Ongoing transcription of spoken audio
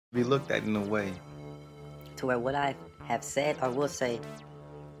be looked at in a way to where what I have said or will say,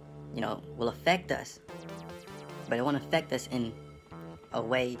 will affect us, but it won't affect us in a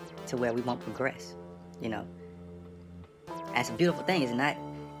way to where we won't progress. That's a beautiful thing, is it not?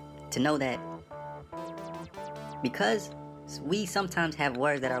 To know that because we sometimes have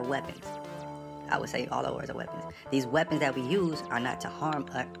words that are weapons. I would say all our words are weapons. These weapons that we use are not to harm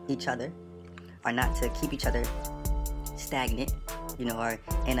each other, are not to keep each other stagnant, or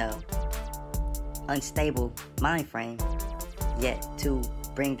in a unstable mind frame, yet to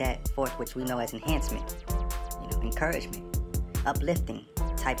bring that forth which we know as enhancement, encouragement, uplifting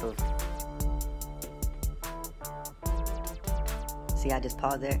type of. See, I just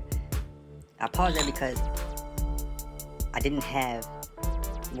paused there. I paused there because I didn't have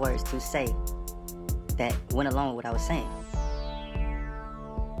words to say that went along with what I was saying.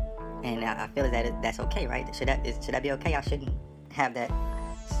 And I feel that that's okay, right? Should that be okay? I shouldn't have that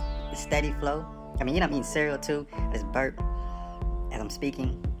steady flow. I mean, I'm eating cereal too. I just burp as I'm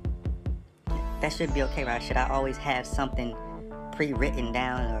speaking. That should be okay, right? Should I always have something pre-written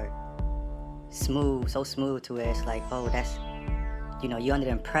down or so smooth to where it's like, oh, that's, you're under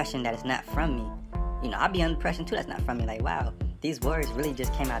the impression that it's not from me. I'll be under the impression too that's not from me. Like, wow, these words really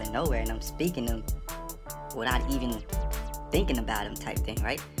just came out of nowhere and I'm speaking them without even thinking about them type thing,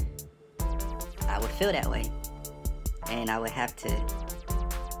 right? I would feel that way. And I would have to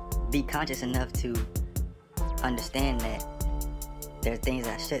be conscious enough to understand that there are things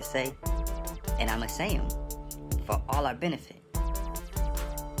I should say and I'm going to say them for all our benefit.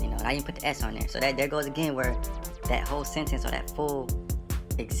 And I didn't put the S on there. So there goes again where that whole sentence or that full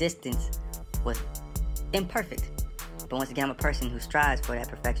existence was imperfect. But once again, I'm a person who strives for that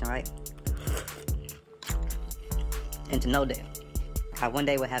perfection, right? And to know that I one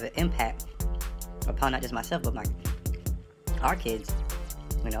day will have an impact upon not just myself, but our kids.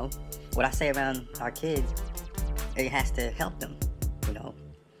 What I say around our kids, it has to help them.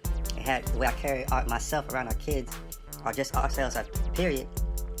 The way I carry myself around our kids, or just ourselves, period,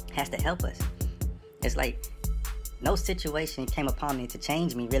 has to help us. It's like no situation came upon me to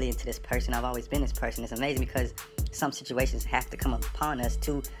change me really into this person. I've always been this person. It's amazing because some situations have to come upon us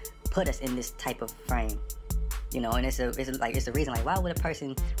to put us in this type of frame. And it's a reason, like, why would a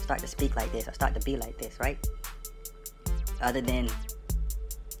person start to speak like this or start to be like this, right? Other than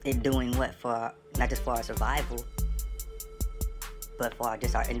it doing what for, not just for our survival, but for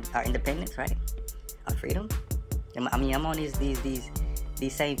just our independence, right? Our freedom. I mean, I'm on these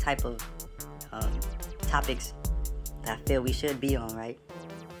same type of topics that I feel we should be on, right?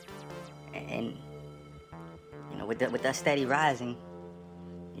 And with us steady rising,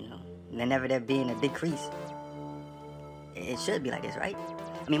 never there being a decrease. It should be like this, right?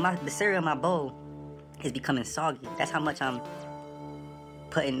 I mean, the cereal in my bowl is becoming soggy. That's how much I'm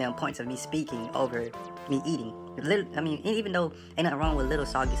putting them points of me speaking over me eating. Even though ain't nothing wrong with little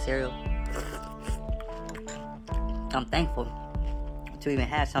soggy cereal, I'm thankful to even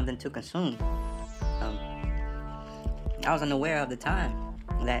have something to consume. I was unaware of the time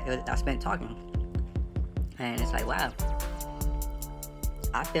that I spent talking. And it's like, wow.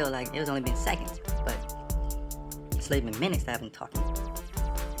 I feel like it was only been seconds, but it's been minutes that I've been talking.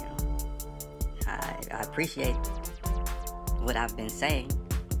 I appreciate what I've been saying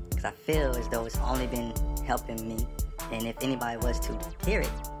because I feel as though it's only been helping me, and if anybody was to hear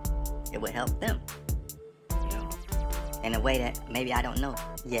it, it would help them. In a way that maybe I don't know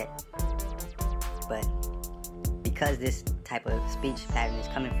yet, but because this type of speech pattern is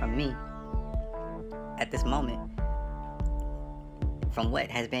coming from me at this moment, from what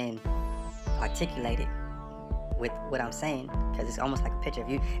has been articulated with what I'm saying, because it's almost like a picture.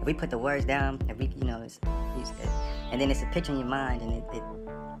 If we put the words down, and then it's a picture in your mind, and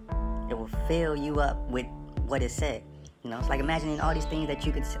it will fill you up with what is said. It's like imagining all these things that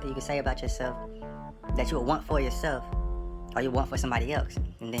you could say about yourself that you would want for yourself, or you want for somebody else,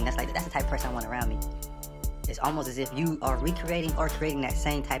 and then that's the type of person I want around me. It's almost as if you are recreating or creating that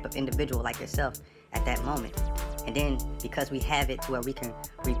same type of individual like yourself at that moment. And then because we have it to where we can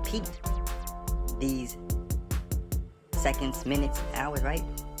repeat these seconds, minutes, hours, right?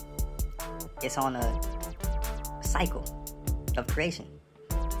 It's on a cycle of creation,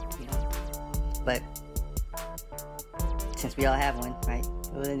 But since we all have one, right?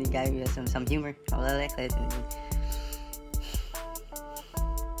 Well, then you gotta give us some humor. I love that. Cause